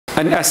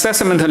An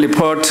assessment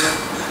report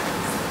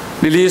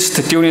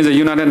released during the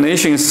United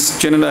Nations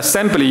General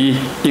Assembly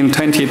in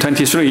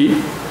 2023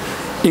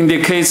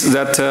 indicates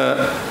that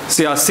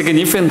there are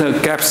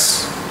significant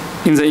gaps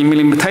in the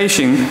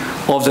implementation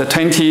of the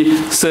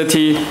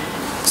 2030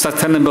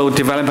 Sustainable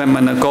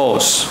Development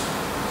Goals.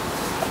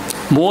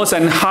 More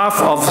than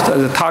half of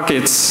the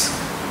targets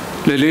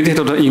related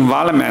to the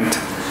environment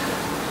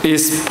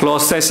is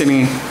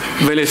processing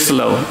very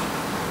slow,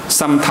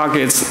 some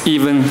targets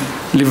even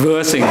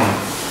reversing.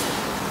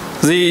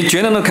 The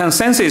general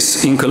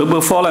consensus in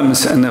global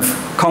forums and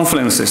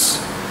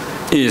conferences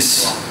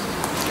is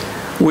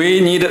we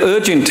need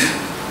urgent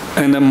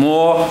and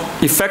more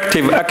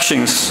effective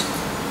actions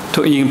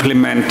to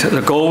implement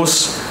the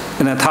goals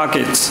and the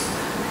targets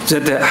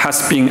that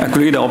has been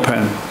agreed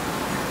upon.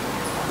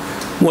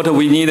 What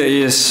we need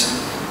is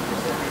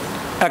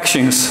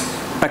actions,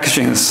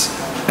 actions,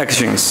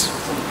 actions.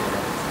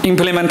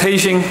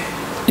 Implementation,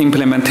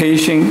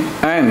 implementation,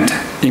 and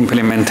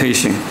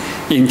implementation.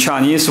 In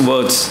Chinese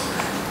words,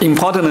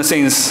 important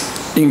things,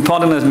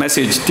 important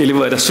message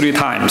delivered 3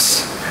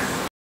 times.